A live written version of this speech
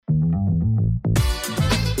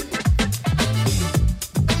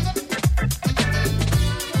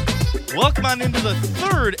Welcome on into the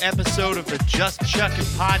third episode of the Just Chuckin'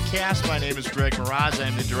 podcast. My name is Greg Mraz.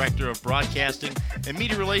 I'm the Director of Broadcasting and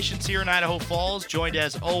Media Relations here in Idaho Falls, joined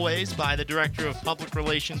as always by the Director of Public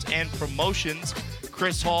Relations and Promotions,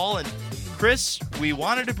 Chris Hall. And Chris, we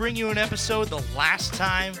wanted to bring you an episode the last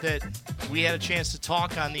time that we had a chance to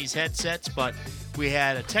talk on these headsets, but we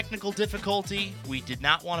had a technical difficulty. We did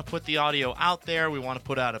not want to put the audio out there. We want to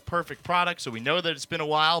put out a perfect product, so we know that it's been a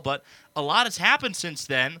while, but a lot has happened since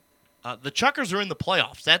then. The Chuckers are in the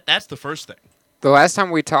playoffs. That's the first thing. The last time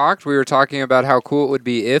we talked, we were talking about how cool it would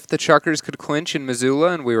be if the Chuckers could clinch in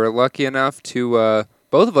Missoula, and we were lucky enough to,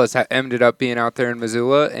 both of us ended up being out there in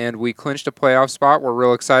Missoula, and we clinched a playoff spot. We're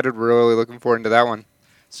real excited. We're really looking forward to that one.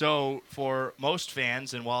 So for most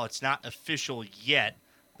fans, and while it's not official yet,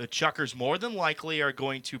 the Chuckers more than likely are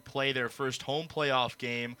going to play their first home playoff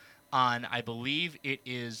game on, I believe it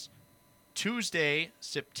is Tuesday,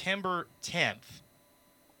 September 10th.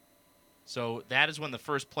 So that is when the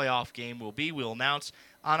first playoff game will be. We'll announce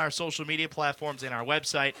on our social media platforms and our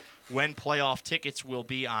website when playoff tickets will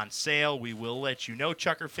be on sale. We will let you know,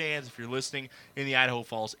 Chucker fans, if you're listening in the Idaho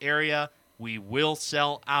Falls area, we will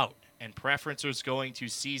sell out, and preference is going to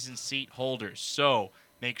season seat holders. So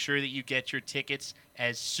make sure that you get your tickets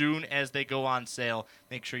as soon as they go on sale.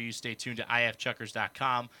 Make sure you stay tuned to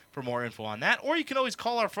ifchuckers.com for more info on that. Or you can always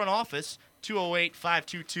call our front office,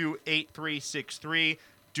 208-522-8363.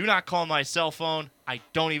 Do not call my cell phone. I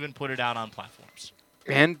don't even put it out on platforms.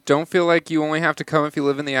 And don't feel like you only have to come if you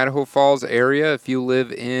live in the Idaho Falls area. If you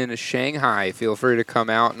live in Shanghai, feel free to come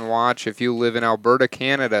out and watch. If you live in Alberta,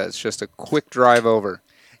 Canada, it's just a quick drive over.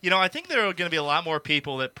 You know, I think there are going to be a lot more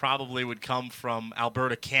people that probably would come from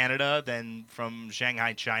Alberta, Canada than from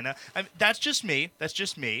Shanghai, China. That's just me. That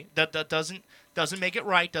doesn't make it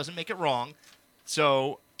right, doesn't make it wrong.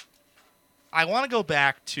 So I want to go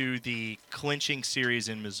back to the clinching series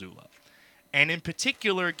in Missoula, and in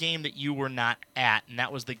particular a game that you were not at, and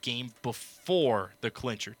that was the game before the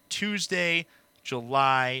clincher, Tuesday,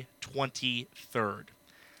 July 23rd.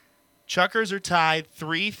 Chuckers are tied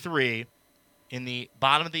 3-3 in the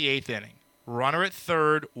bottom of the eighth inning. Runner at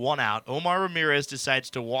third, one out. Omar Ramirez decides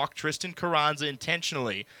to walk Tristan Carranza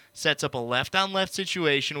intentionally, sets up a left-on-left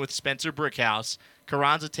situation with Spencer Brickhouse.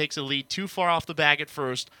 Carranza takes a lead too far off the bag at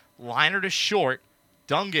first, liner to short.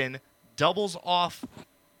 Dungan doubles off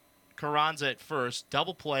Carranza at first.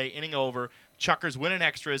 Double play, inning over. Chuckers win in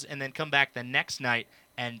extras and then come back the next night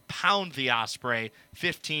and pound the Osprey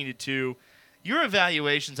 15-2. Your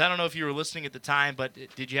evaluations, I don't know if you were listening at the time, but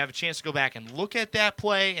did you have a chance to go back and look at that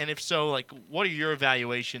play? And if so, what are your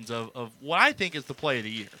evaluations of what I think is the play of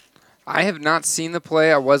the year? I have not seen the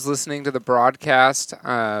play. I was listening to the broadcast.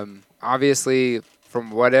 Obviously,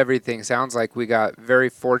 from what everything sounds like, we got very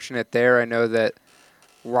fortunate there. I know that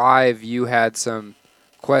live you had some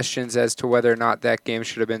questions as to whether or not that game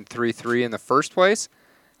should have been 3-3 in the first place.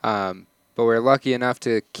 But we're lucky enough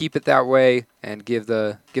to keep it that way and give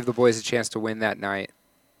the boys a chance to win that night.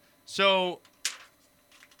 So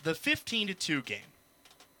the 15-2 game,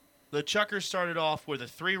 the Chuckers started off with a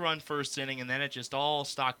 3-run first inning, and then it just all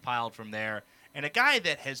stockpiled from there. And a guy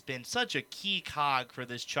that has been such a key cog for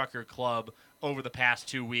this Chucker club over the past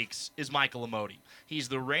 2 weeks is Michael Amodi. He's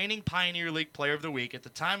the reigning Pioneer League Player of the Week. At the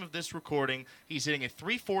time of this recording, he's hitting a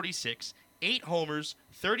 .346, 8 homers,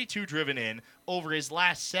 32 driven in. Over his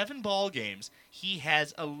last 7 ball games, he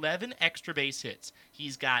has 11 extra base hits.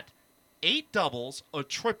 He's got 8 doubles, a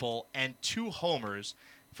triple, and 2 homers.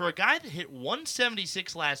 For a guy that hit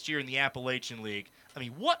 .176 last year in the Appalachian League, I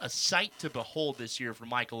mean, what a sight to behold this year for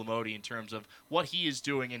Michael Amodi in terms of what he is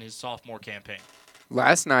doing in his sophomore campaign.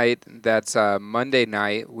 Last night, that's Monday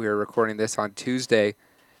night, we were recording this on Tuesday,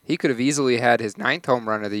 he could have easily had his 9th home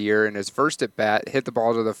run of the year in his first at-bat, hit the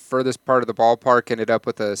ball to the furthest part of the ballpark, ended up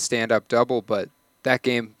with a stand-up double, but that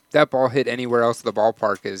ball hit anywhere else in the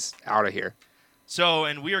ballpark is out of here. So,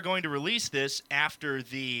 and we are going to release this after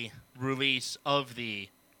the release of the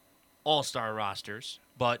All-Star rosters,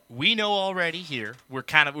 but we know already here, we're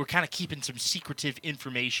kind of keeping some secretive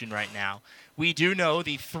information right now. We do know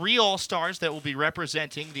the 3 All-Stars that will be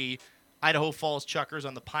representing the Idaho Falls Chuckers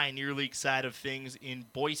on the Pioneer League side of things in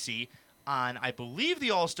Boise on, I believe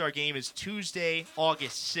the All-Star game is Tuesday,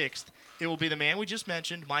 August 6th. It will be the man we just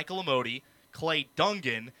mentioned, Michael Amodi, Clay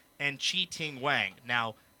Dungan, and Chi-Ting Wang.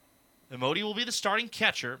 Now, Amodi will be the starting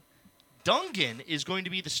catcher. Dungan is going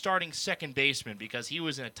to be the starting second baseman because he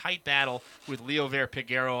was in a tight battle with Leover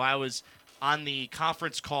Piguero. I was on the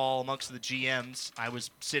conference call amongst the GMs. I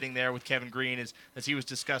was sitting there with Kevin Green as he was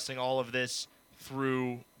discussing all of this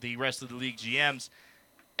through the rest of the league GMs.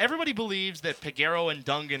 everybody believes that Peguero and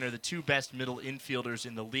Dungan are the two best middle infielders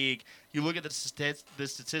in the league. You look at the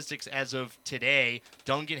statistics as of today,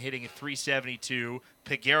 Dungan hitting at 372,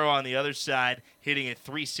 Peguero on the other side hitting at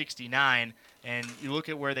 369, and you look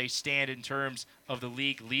at where they stand in terms of the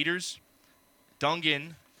league leaders.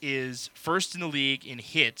 Dungan is first in the league in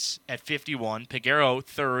hits at 51, Peguero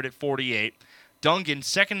third at 48, Dungan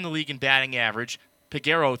second in the league in batting average,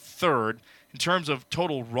 Peguero third. In terms of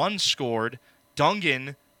total runs scored,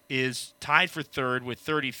 Dungan is tied for third with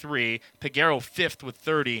 33, Peguero fifth with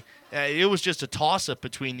 30. It was just a toss-up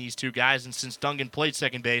between these two guys, and since Dungan played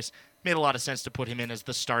second base, it made a lot of sense to put him in as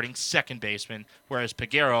the starting second baseman, whereas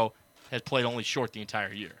Peguero has played only short the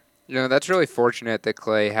entire year. That's really fortunate that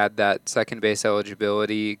Clay had that second base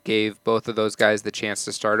eligibility, gave both of those guys the chance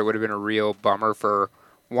to start. It would have been a real bummer for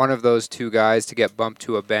one of those two guys to get bumped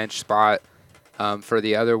to a bench spot for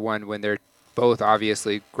the other one when they're both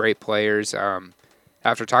obviously great players.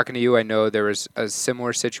 After talking to you, I know there was a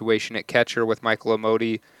similar situation at catcher with Michael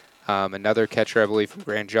Amoti, another catcher, I believe, from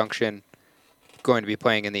Grand Junction, going to be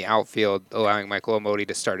playing in the outfield, allowing Michael Amoti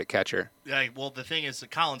to start at catcher. Yeah, well, the thing is that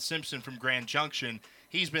Colin Simpson from Grand Junction,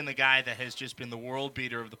 he's been the guy that has just been the world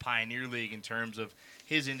beater of the Pioneer League in terms of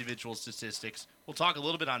his individual statistics. We'll talk a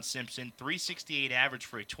little bit on Simpson. 368 average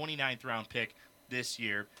for a 29th round pick this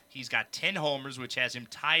year. He's got 10 homers, which has him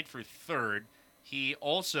tied for third. He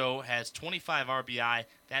also has 25 RBI.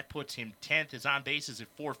 That puts him 10th. His on base is at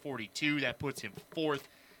 442. That puts him 4th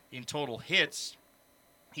in total hits.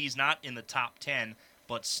 He's not in the top 10,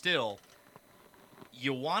 but still,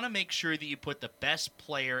 you want to make sure that you put the best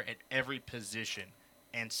player at every position.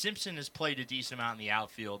 And Simpson has played a decent amount in the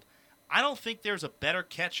outfield. I don't think there's a better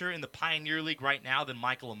catcher in the Pioneer League right now than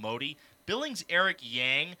Michael Amoti. Billings' Eric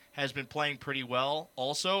Yang has been playing pretty well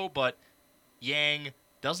also, but Yang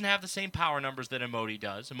doesn't have the same power numbers that Amoti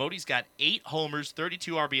does. Emoti's got 8 homers,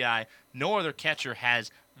 32 RBI. No other catcher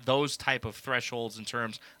has those type of thresholds in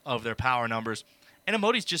terms of their power numbers. And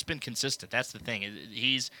Emoti's just been consistent. That's the thing.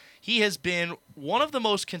 He has been one of the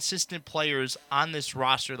most consistent players on this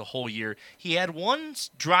roster the whole year. He had one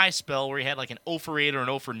dry spell where he had like an 0 for 8 or an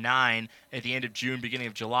 0 for 9 at the end of June, beginning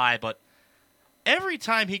of July, but every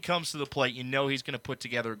time he comes to the plate, you know he's going to put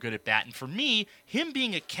together a good at-bat. And for me, him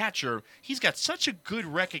being a catcher, he's got such a good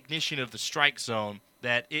recognition of the strike zone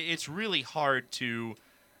that it's really hard to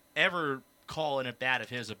ever call an at-bat of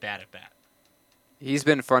his a bad at-bat. He's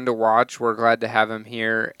been fun to watch. We're glad to have him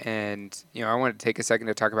here. And, I want to take a second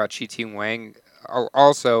to talk about Chi-Ting Wang.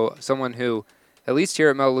 Also, someone who, at least here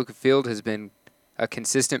at Melaleuca Field, has been a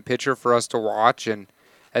consistent pitcher for us to watch. And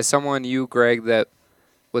as someone, you, Greg, that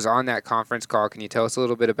was on that conference call, can you tell us a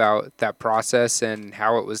little bit about that process and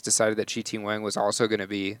how it was decided that Chi-Ting Wang was also going to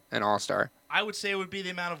be an all-star? I would say it would be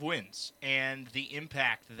the amount of wins and the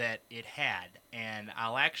impact that it had. And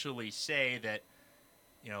I'll actually say that,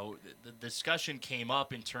 the discussion came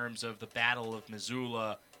up in terms of the Battle of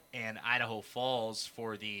Missoula and Idaho Falls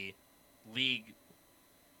for the league,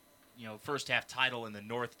 first half title in the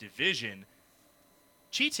North Division.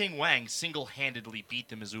 Chi-Ting Wang single-handedly beat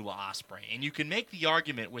the Missoula Osprey. And you can make the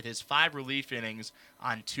argument with his 5 relief innings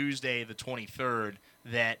on Tuesday the 23rd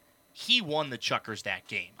that he won the Chuckers that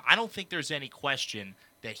game. I don't think there's any question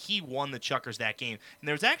that he won the Chuckers that game. And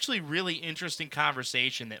there's actually really interesting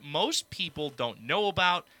conversation that most people don't know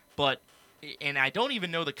about, and I don't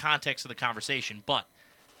even know the context of the conversation, but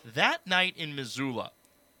that night in Missoula,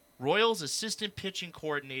 Royals assistant pitching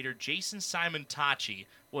coordinator Jason Simontachi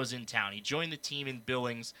was in town. He joined the team in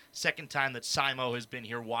Billings, second time that Simo has been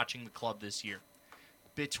here watching the club this year.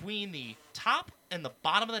 Between the top and the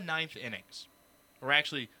bottom of the 9th innings, or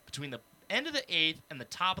actually between the end of the 8th and the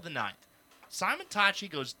top of the 9th, Simontachi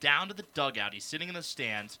goes down to the dugout. He's sitting in the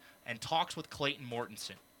stands and talks with Clayton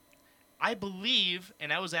Mortensen. I believe,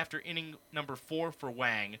 and that was after inning number 4 for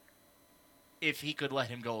Wang, if he could let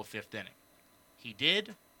him go a 5th inning. He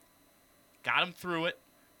did. Got him through it.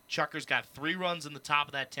 Chuckers got 3 runs in the top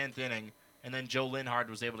of that 10th inning, and then Joe Linhard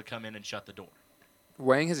was able to come in and shut the door.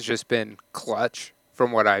 Wang has just been clutch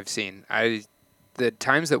from what I've seen. The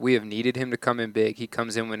times that we have needed him to come in big, he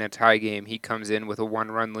comes in with a tie game. He comes in with a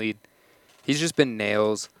 1-run lead. He's just been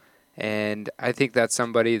nails, and I think that's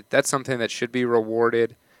something that should be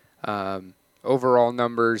rewarded. Overall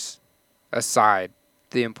numbers aside,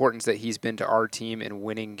 the importance that he's been to our team in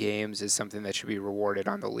winning games is something that should be rewarded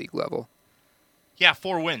on the league level. Yeah,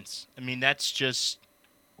 4 wins. I mean, that speaks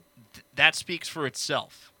for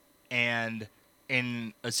itself. And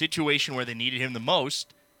in a situation where they needed him the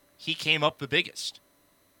most, he came up the biggest.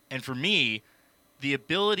 And for me, the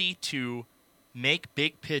ability to make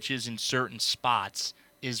big pitches in certain spots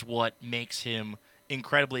is what makes him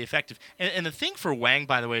incredibly effective. And the thing for Wang,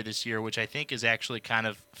 by the way, this year, which I think is actually kind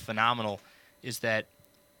of phenomenal, is that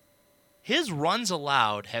his runs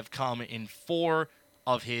allowed have come in 4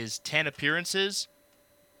 of his 10 appearances,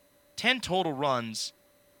 10 total runs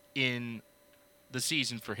in the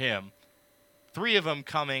season for him, 3 of them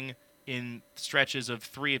coming in stretches of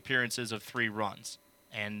 3 appearances of 3 runs.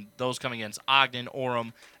 And those coming against Ogden,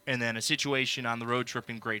 Orem, and then a situation on the road trip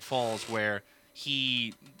in Great Falls where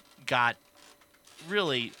he got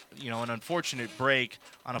really, an unfortunate break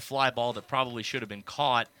on a fly ball that probably should have been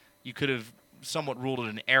caught. You could have somewhat ruled it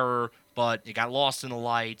an error, but it got lost in the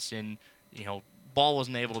lights, and, ball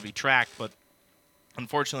wasn't able to be tracked, but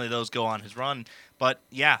unfortunately those go on his run. But,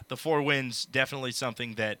 yeah, the 4 wins, definitely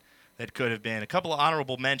something that could have been. A couple of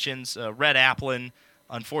honorable mentions. Red Applin,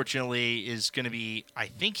 unfortunately, is going to be, I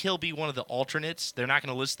think he'll be one of the alternates. They're not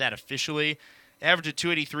going to list that officially. Average of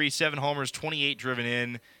 283, 7 homers, 28 driven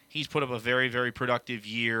in. He's put up a very, very productive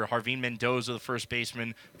year. Harveen Mendoza, the first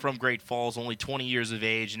baseman from Great Falls, only 20 years of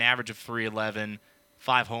age, an average of 311,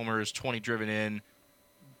 5 homers, 20 driven in.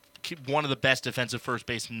 One of the best defensive first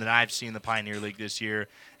basemen that I've seen in the Pioneer League this year.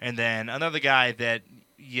 And then another guy that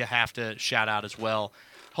you have to shout out as well,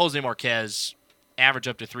 Jose Marquez, average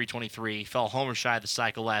up to 323, fell homer shy of the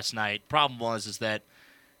cycle last night. Problem was that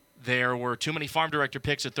there were too many farm director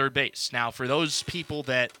picks at third base. Now, for those people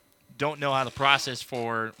that don't know how the process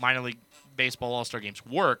for minor league baseball all-star games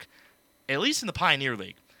work, at least in the Pioneer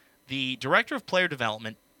League, the director of player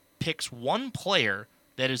development picks one player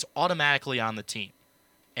that is automatically on the team.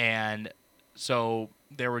 And so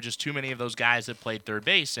there were just too many of those guys that played third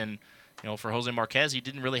base. And, for Jose Marquez, he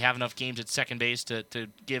didn't really have enough games at second base to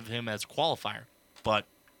give him as qualifier. But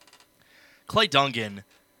Clay Dungan,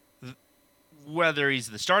 whether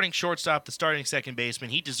he's the starting shortstop, the starting second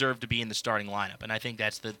baseman, he deserved to be in the starting lineup. And I think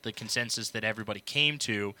that's the consensus that everybody came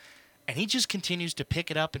to. And he just continues to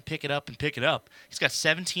pick it up and pick it up and pick it up. He's got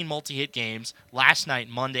 17 multi-hit games. Last night,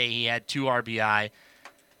 Monday, he had 2 RBI.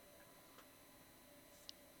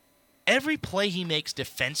 Every play he makes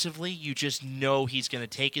defensively, you just know he's going to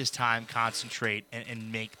take his time, concentrate,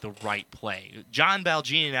 and make the right play. John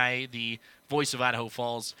Balgene and I, the voice of Idaho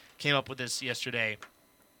Falls, came up with this yesterday.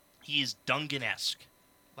 He's Dungan-esque.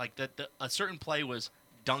 Like, a certain play was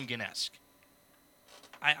Dungan-esque.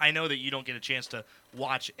 I know that you don't get a chance to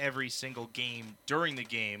watch every single game during the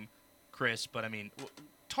game, Chris, but,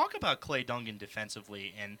 talk about Clay Dungan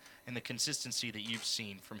defensively and the consistency that you've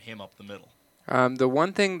seen from him up the middle. The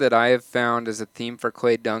one thing that I have found as a theme for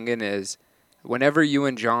Clay Dungan is whenever you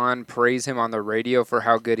and John praise him on the radio for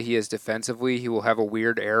how good he is defensively, he will have a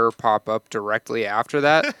weird error pop up directly after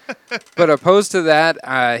that. But opposed to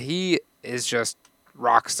that, he is just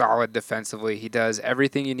rock solid defensively. He does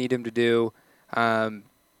everything you need him to do.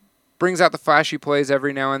 Brings out the flashy plays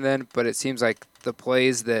every now and then, but it seems like the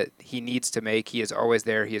plays that he needs to make, he is always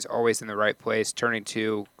there. He is always in the right place, turning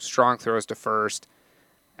to strong throws to first,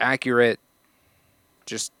 accurate.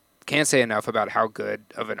 Just can't say enough about how good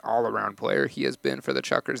of an all-around player he has been for the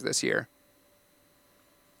Chuckers this year.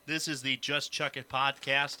 This is the Just Chuck It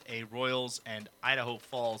podcast, a Royals and Idaho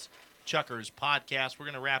Falls Chuckers podcast. We're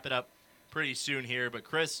going to wrap it up pretty soon here. But,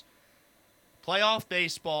 Chris, playoff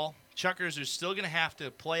baseball, Chuckers are still going to have to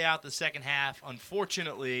play out the second half.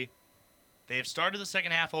 Unfortunately, they have started the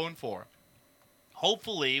second half 0-4.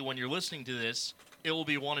 Hopefully, when you're listening to this, it will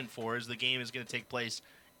be 1-4 as the game is going to take place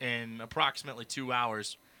in approximately 2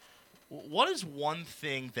 hours. What is one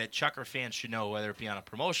thing that Chucker fans should know, whether it be on a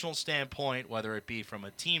promotional standpoint, whether it be from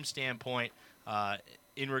a team standpoint,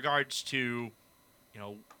 in regards to,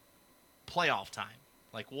 playoff time?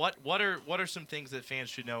 Like, what are some things that fans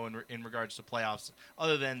should know in regards to playoffs,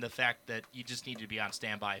 other than the fact that you just need to be on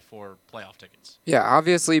standby for playoff tickets? Yeah,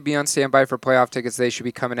 obviously be on standby for playoff tickets. They should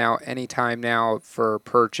be coming out anytime now for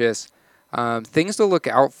purchase. Things to look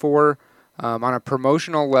out for. On a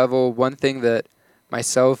promotional level, one thing that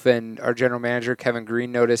myself and our general manager, Kevin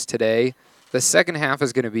Green, noticed today, the second half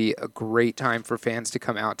is going to be a great time for fans to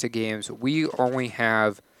come out to games. We only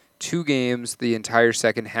have 2 games the entire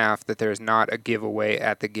second half that there's not a giveaway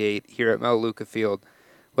at the gate here at Melaleuca Field,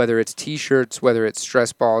 whether it's T-shirts, whether it's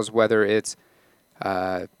stress balls, whether it's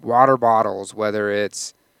water bottles, whether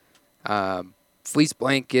it's fleece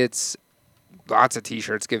blankets, lots of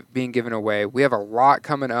T-shirts being given away. We have a lot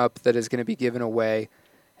coming up that is going to be given away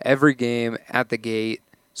every game at the gate.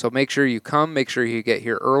 So make sure you come. Make sure you get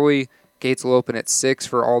here early. Gates will open at 6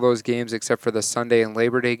 for all those games except for the Sunday and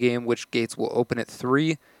Labor Day game, which gates will open at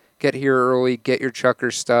 3. Get here early. Get your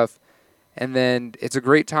Chuckers stuff. And then it's a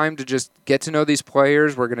great time to just get to know these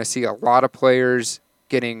players. We're going to see a lot of players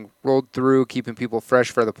getting rolled through, keeping people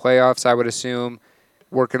fresh for the playoffs, I would assume.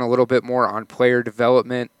 working a little bit more on player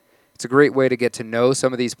development. It's a great way to get to know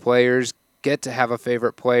some of these players, get to have a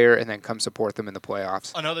favorite player, and then come support them in the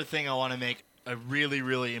playoffs. Another thing I want to make a really,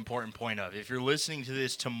 really important point of. If you're listening to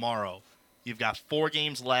this tomorrow, you've got 4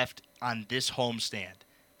 games left on this homestand.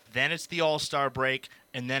 Then it's the All-Star break,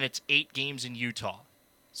 and then it's 8 games in Utah.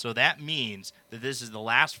 So that means that this is the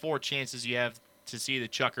last 4 chances you have to see the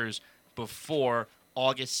Chuckers before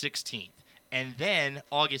August 16th. And then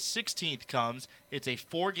August 16th comes, it's a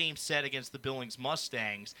 4-game set against the Billings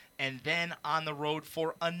Mustangs, and then on the road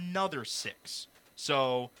for another 6.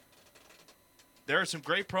 So there are some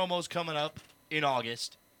great promos coming up in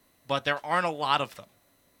August, but there aren't a lot of them.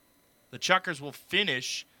 The Chuckers will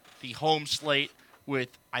finish the home slate with,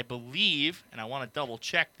 I believe, and I want to double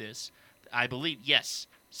check this, I believe, yes,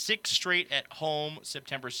 6 straight at home,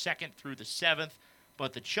 September 2nd through the 7th,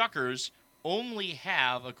 but the Chuckers only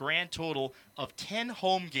have a grand total of 10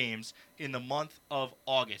 home games in the month of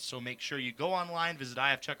August. So make sure you go online, visit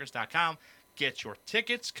ifchuckers.com, get your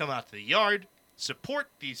tickets, come out to the yard, support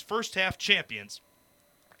these first half champions,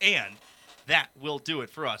 and that will do it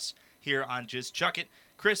for us here on Just Chuck It.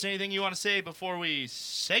 Chris, anything you want to say before we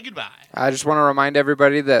say goodbye? I just want to remind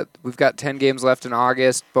everybody that we've got 10 games left in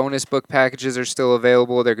August. Bonus book packages are still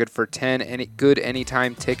available. They're good for 10 good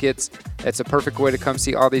anytime tickets. It's a perfect way to come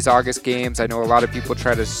see all these August games. I know a lot of people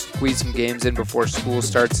try to squeeze some games in before school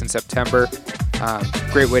starts in September.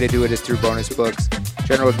 Great way to do it is through bonus books.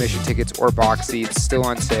 General admission tickets or box seats still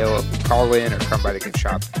on sale. Call in or come by the gift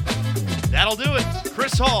shop. That'll do it.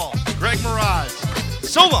 Chris Hall, Greg Mirage.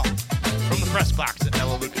 So long from the press box at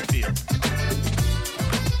Melaleuca Field.